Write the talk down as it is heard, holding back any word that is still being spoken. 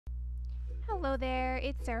Hello there,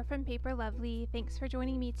 it's Sarah from Paper Lovely. Thanks for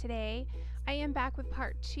joining me today. I am back with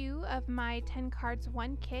part 2 of my 10 cards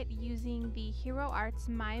 1 kit using the Hero Arts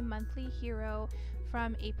My Monthly Hero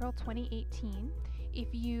from April 2018. If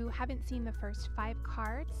you haven't seen the first 5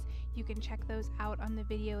 cards, you can check those out on the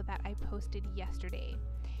video that I posted yesterday.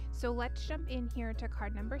 So let's jump in here to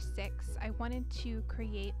card number 6. I wanted to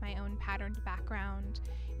create my own patterned background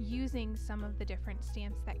using some of the different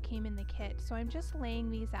stamps that came in the kit. So I'm just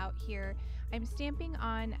laying these out here. I'm stamping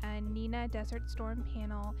on a Nina Desert Storm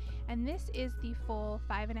panel, and this is the full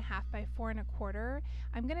 5.5 by 4.25.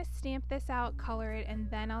 I'm going to stamp this out, color it,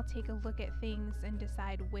 and then I'll take a look at things and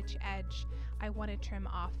decide which edge I want to trim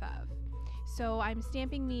off of. So I'm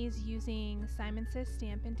stamping these using Simon Says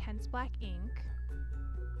Stamp Intense Black ink.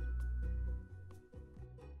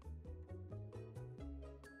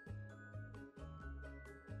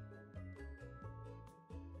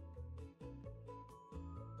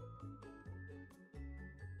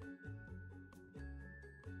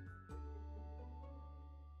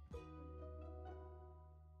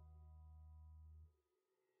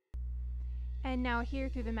 And now here,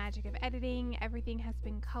 through the magic of editing, everything has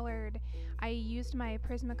been colored. I used my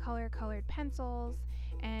Prismacolor colored pencils,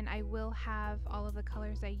 and I will have all of the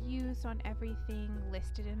colors I used on everything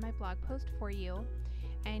listed in my blog post for you.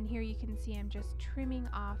 And here you can see I'm just trimming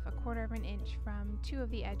off 1/4 inch from 2 of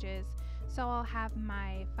the edges, so I'll have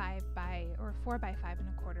my 4 by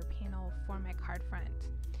 5.25 panel for my card front.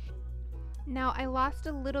 Now I lost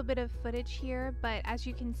a little bit of footage here, but as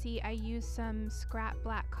you can see I used some scrap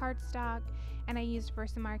black cardstock and I used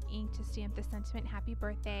Versamark ink to stamp the sentiment Happy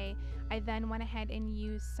Birthday. I then went ahead and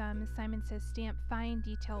used some Simon Says Stamp Fine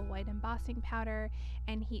Detail White Embossing Powder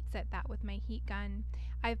and heat set that with my heat gun.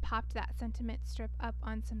 I've popped that sentiment strip up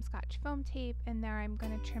on some Scotch foam tape, and there I'm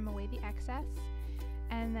going to trim away the excess.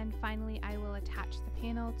 And then finally I will attach the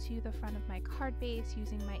panel to the front of my card base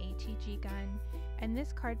using my ATG gun. And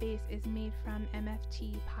this card base is made from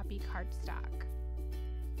MFT Poppy cardstock.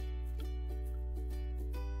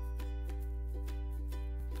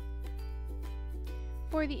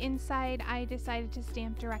 For the inside, I decided to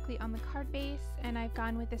stamp directly on the card base, and I've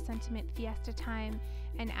gone with the sentiment Fiesta Time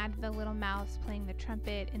and added the little mouse playing the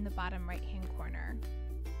trumpet in the bottom right hand corner.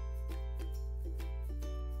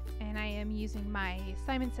 And I am using my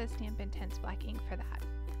Simon Says Stamp Intense Black ink for that.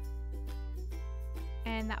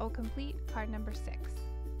 And that will complete card number 6.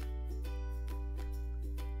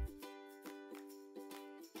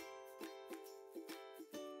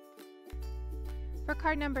 For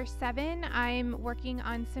card number 7, I'm working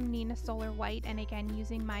on some Nina Solar White, and again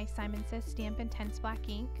using my Simon Says Stamp Intense Black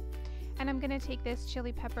ink. And I'm going to take this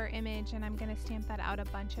chili pepper image and I'm going to stamp that out a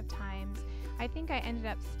bunch of times. I think I ended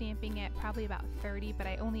up stamping it probably about 30, but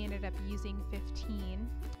I only ended up using 15.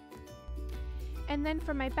 And then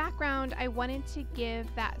for my background, I wanted to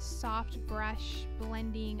give that soft brush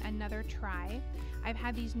blending another try. I've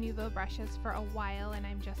had these Nuvo brushes for a while and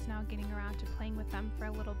I'm just now getting around to playing with them for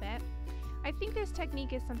a little bit. I think this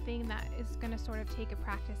technique is something that is going to sort of take a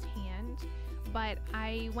practice hand, but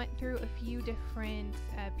I went through a few different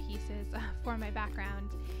pieces for my background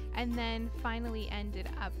and then finally ended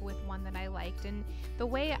up with one that I liked. And the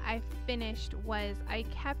way I finished was I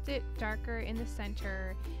kept it darker in the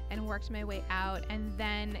center and worked my way out, and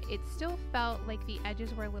then it still felt like the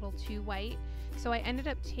edges were a little too white, so I ended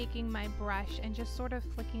up taking my brush and just sort of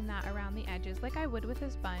flicking that around the edges like I would with a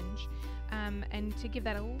sponge, and to give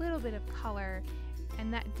that a little bit of color.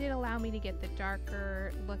 And that did allow me to get the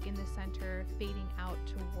darker look in the center fading out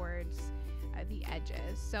towards the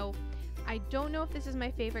edges. So I don't know if this is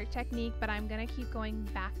my favorite technique, but I'm going to keep going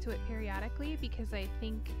back to it periodically because I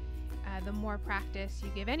think the more practice you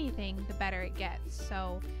give anything, the better it gets.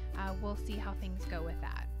 So we'll see how things go with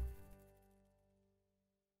that.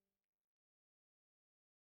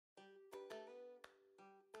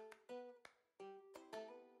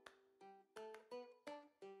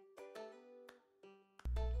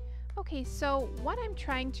 Okay, so what I'm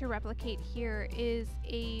trying to replicate here is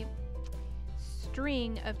a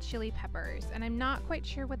string of chili peppers, and I'm not quite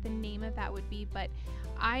sure what the name of that would be, but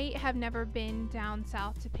I have never been down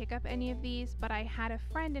south to pick up any of these, but I had a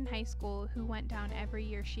friend in high school who went down every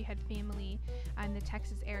year. She had family in the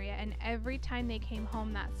Texas area, and every time they came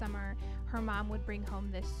home that summer, her mom would bring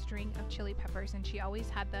home this string of chili peppers, and she always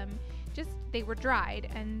had them they were dried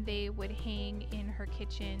and they would hang in her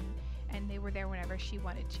kitchen, and they were there whenever she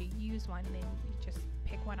wanted to use one, and then you just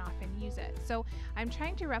pick one off and use it. So I'm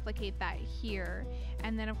trying to replicate that here,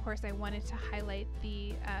 and then of course I wanted to highlight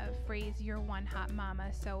the phrase "You're one hot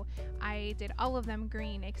mama," so I did all of them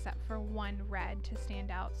green except for one red to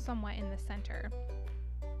stand out somewhat in the center.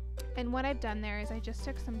 And what I've done there is I just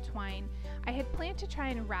took some twine. I had planned to try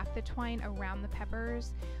and wrap the twine around the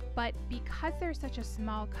peppers, but because there's such a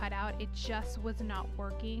small cutout, it just was not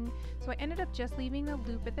working. So I ended up just leaving the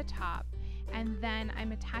loop at the top, and then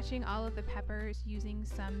I'm attaching all of the peppers using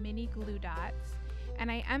some mini glue dots. And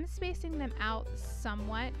I am spacing them out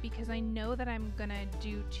somewhat because I know that I'm gonna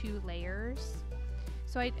do 2 layers.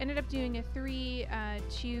 So I ended up doing a 3,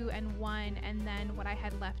 2, and 1, and then what I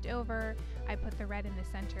had left over, I put the red in the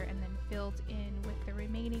center and then filled in with the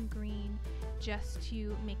remaining green just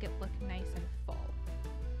to make it look nice and full.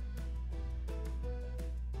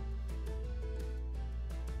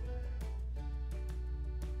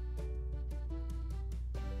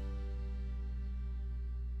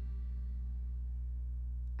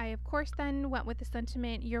 I of course then went with the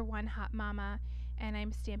sentiment, "You're one hot mama," and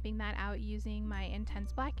I'm stamping that out using my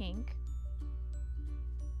intense black ink.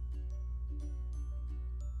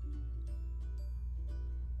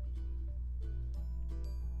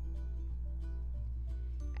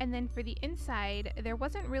 And then for the inside, there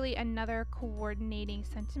wasn't really another coordinating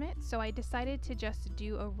sentiment, so I decided to just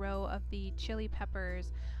do a row of the chili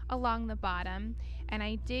peppers along the bottom, and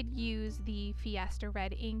I did use the Fiesta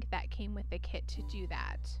red ink that came with the kit to do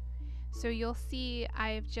that. So you'll see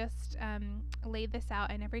I've just laid this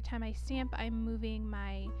out, and every time I stamp, I'm moving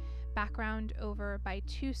my background over by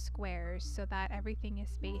 2 squares so that everything is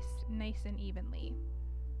spaced nice and evenly.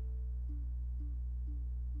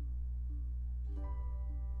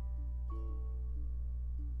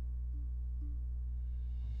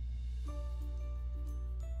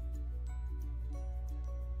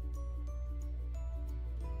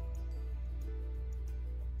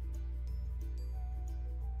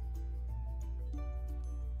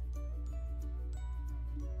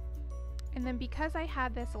 And then because I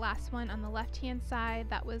had this last one on the left hand side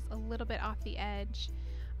that was a little bit off the edge,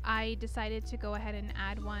 I decided to go ahead and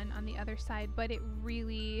add one on the other side, but it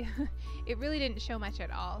really didn't show much at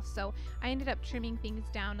all. So I ended up trimming things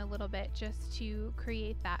down a little bit just to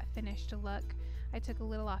create that finished look. I took a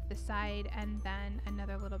little off the side and then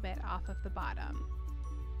another little bit off of the bottom.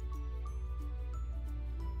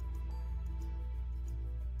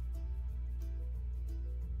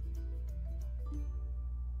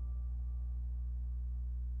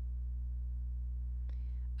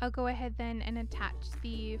 I'll go ahead then and attach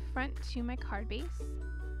the front to my card base.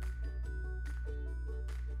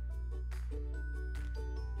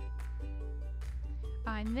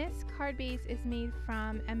 And this card base is made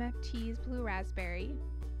from MFT's Blue Raspberry.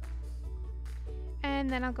 And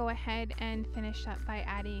then I'll go ahead and finish up by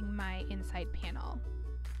adding my inside panel.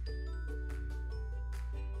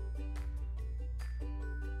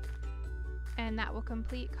 And that will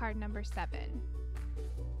complete card number 7.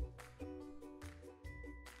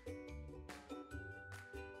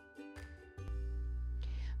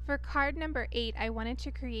 For card number 8, I wanted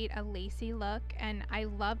to create a lacy look, and I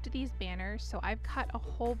loved these banners, so I've cut a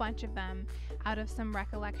whole bunch of them out of some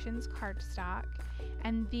Recollections cardstock.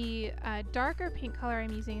 And the darker pink color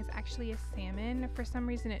I'm using is actually a salmon. For some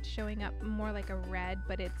reason it's showing up more like a red,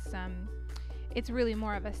 but it's really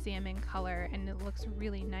more of a salmon color, and it looks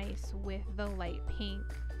really nice with the light pink.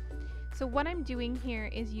 So what I'm doing here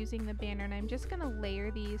is using the banner, and I'm just going to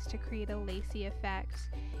layer these to create a lacy effect.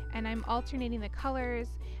 And I'm alternating the colors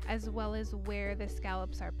as well as where the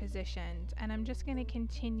scallops are positioned. And I'm just going to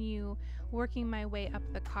continue working my way up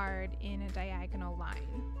the card in a diagonal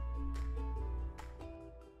line.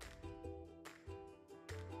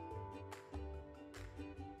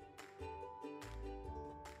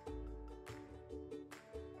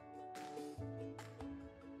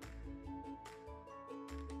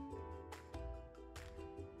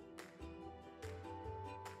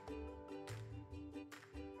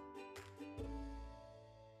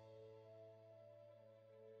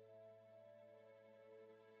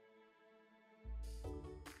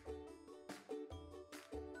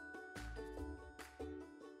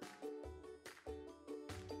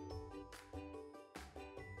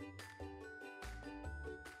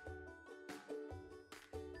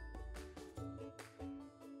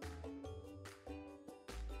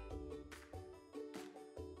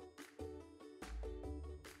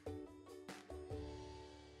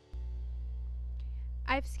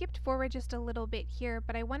 I've skipped forward just a little bit here,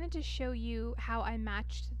 but I wanted to show you how I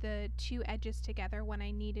matched the 2 edges together when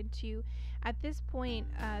I needed to. At this point,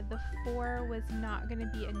 the 4 was not going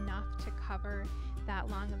to be enough to cover that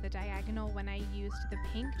long of the diagonal when I used the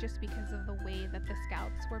pink, just because of the way that the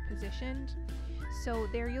scallops were positioned. So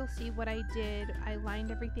there you'll see what I did. I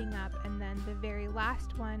lined everything up, and then the very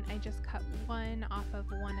last one, I just cut one off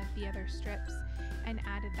of one of the other strips and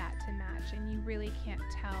added that to match, and you really can't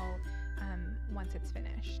tell once it's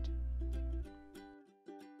finished.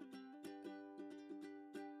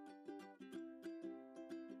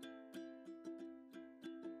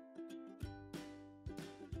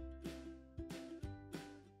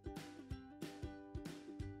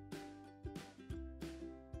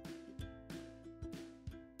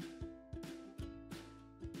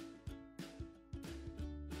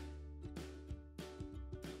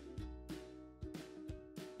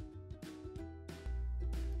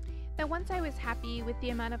 Now once I was happy with the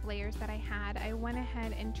amount of layers that I had, I went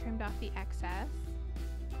ahead and trimmed off the excess.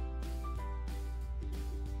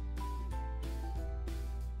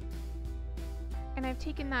 And I've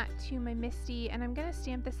taken that to my Misty, and I'm going to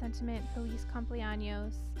stamp the sentiment Feliz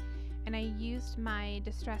Cumpleaños, and I used my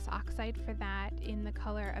Distress Oxide for that in the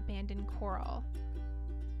color Abandoned Coral.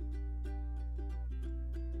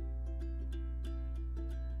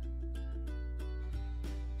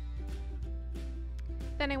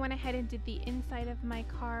 Then I went ahead and did the inside of my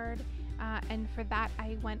card, and for that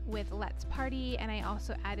I went with Let's Party, and I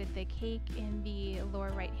also added the cake in the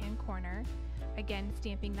lower right hand corner, again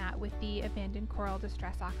stamping that with the Abandoned Coral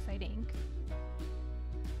Distress Oxide ink.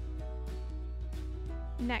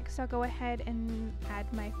 Next I'll go ahead and add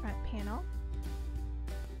my front panel,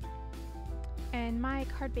 and my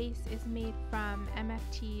card base is made from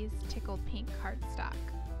MFT's Tickled Pink cardstock.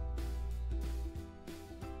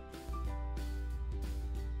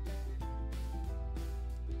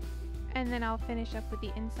 And then I'll finish up with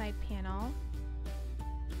the inside panel.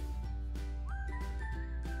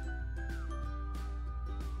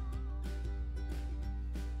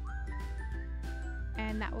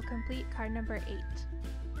 And that will complete card number 8.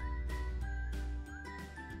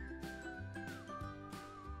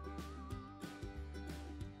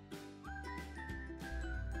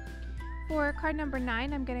 For card number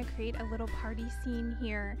 9, I'm going to create a little party scene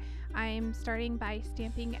here. I'm starting by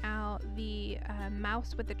stamping out the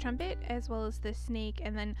mouse with the trumpet, as well as the snake,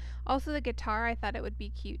 and then also the guitar. I thought it would be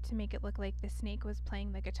cute to make it look like the snake was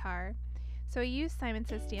playing the guitar. So I used Simon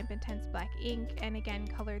Says Stamp Intense Black ink, and again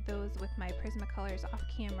colored those with my Prismacolors off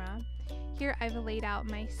camera. Here I've laid out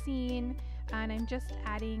my scene, and I'm just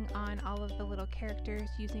adding on all of the little characters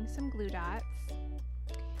using some glue dots.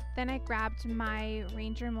 Then I grabbed my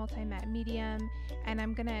Ranger Multi-Matte Medium, and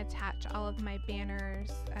I'm going to attach all of my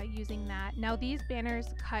banners using that. Now these banners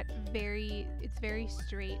cut it's very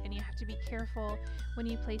straight, and you have to be careful when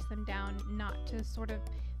you place them down not to sort of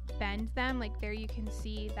bend them. Like there you can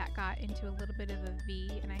see that got into a little bit of a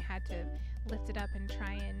V, and I had to lift it up and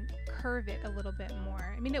try and curve it a little bit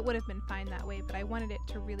more. I mean, it would have been fine that way, but I wanted it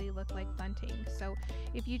to really look like bunting. So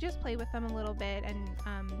if you just play with them a little bit and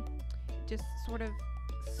just sort of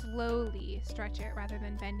slowly stretch it rather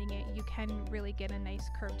than bending it, you can really get a nice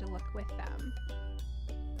curved look with them.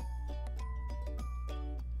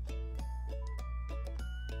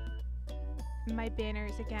 My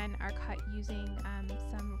banners again are cut using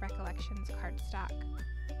some Recollections cardstock.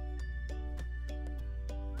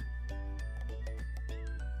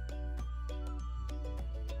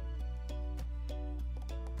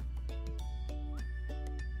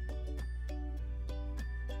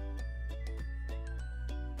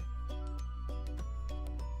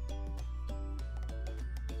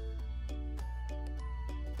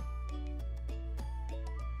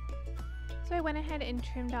 So I went ahead and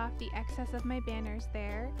trimmed off the excess of my banners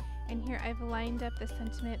there, and here I've lined up the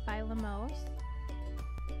sentiment by Lemos.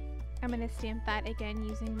 I'm going to stamp that again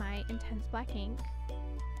using my Intense Black ink.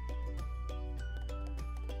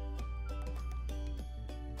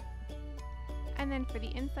 And then for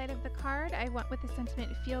the inside of the card, I went with the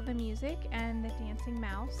sentiment Feel the Music and the Dancing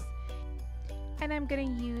Mouse. And I'm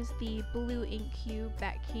going to use the blue ink cube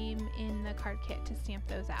that came in the card kit to stamp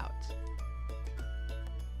those out.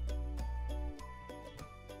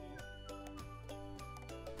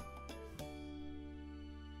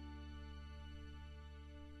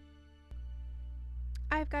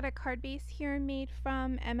 I've got a card base here made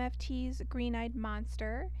from MFT's Green Eyed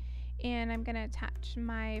Monster, and I'm going to attach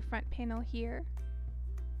my front panel here.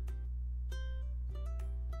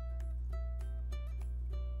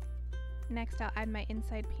 Next I'll add my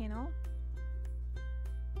inside panel.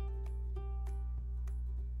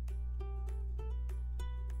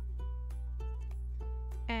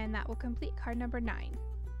 And that will complete card number 9.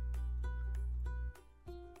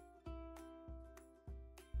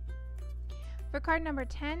 For card number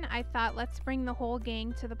 10, I thought let's bring the whole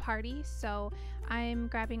gang to the party, so I'm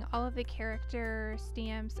grabbing all of the character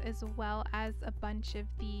stamps as well as a bunch of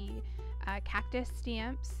the cactus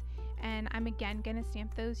stamps, and I'm again going to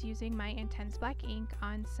stamp those using my Intense Black ink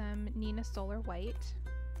on some Nina Solar White.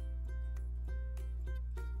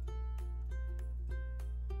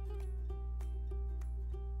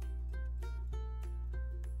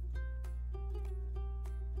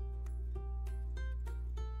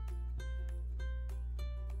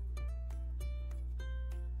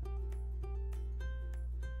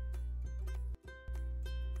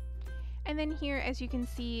 And then here, as you can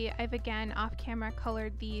see, I've again off camera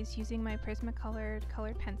colored these using my Prismacolor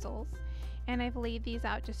colored pencils, and I've laid these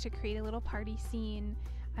out just to create a little party scene.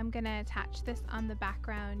 I'm gonna attach this on the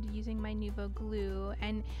background using my Nuvo glue,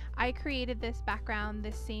 and I created this background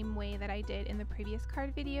the same way that I did in the previous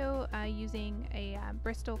card video, using a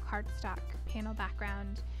Bristol cardstock panel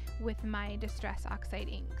background with my Distress Oxide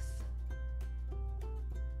inks.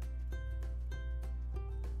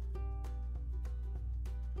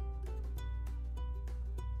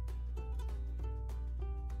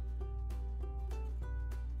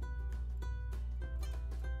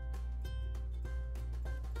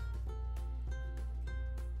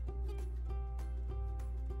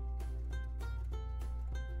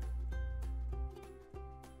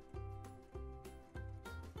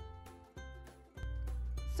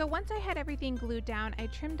 So once I had everything glued down, I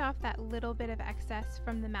trimmed off that little bit of excess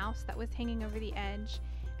from the mouse that was hanging over the edge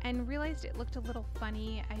and realized it looked a little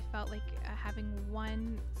funny. I felt like having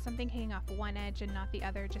something hanging off one edge and not the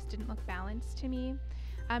other just didn't look balanced to me.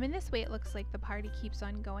 In this way it looks like the party keeps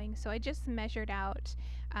on going, so I just measured out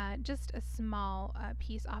just a small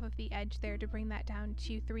piece off of the edge there to bring that down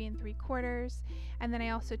to 3 3/4, and then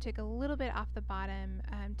I also took a little bit off the bottom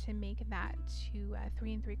to make that to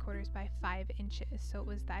 3 3/4 by 5 inches, so it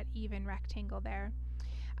was that even rectangle there.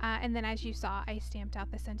 And then as you saw, I stamped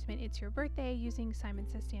out the sentiment "It's Your Birthday" using Simon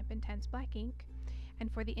Says Stamp Intense black ink. And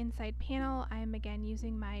for the inside panel, I'm again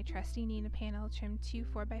using my trusty Nina panel trimmed to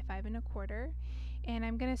 4 by 5 1/4. And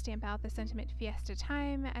I'm going to stamp out the sentiment "Fiesta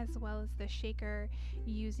Time" as well as the shaker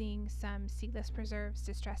using some Seedless Preserves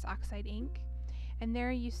Distress Oxide ink. And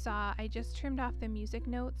there you saw I just trimmed off the music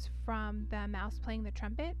notes from the mouse playing the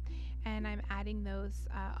trumpet, and I'm adding those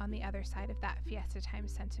on the other side of that Fiesta Time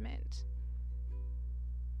sentiment.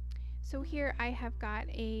 So here I have got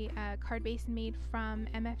a card base made from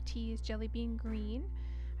MFT's Jelly Bean Green.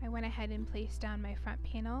 I went ahead and placed down my front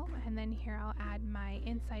panel, and then here I'll add my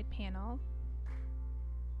inside panel.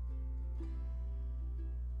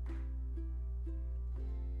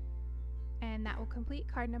 And that will complete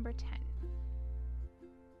card number 10.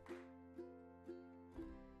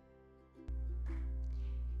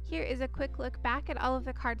 Here is a quick look back at all of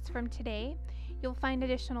the cards from today. You'll find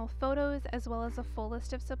additional photos as well as a full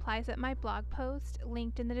list of supplies at my blog post,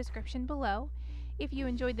 linked in the description below. If you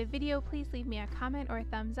enjoyed the video, please leave me a comment or a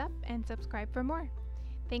thumbs up and subscribe for more.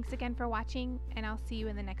 Thanks again for watching, and I'll see you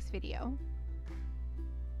in the next video.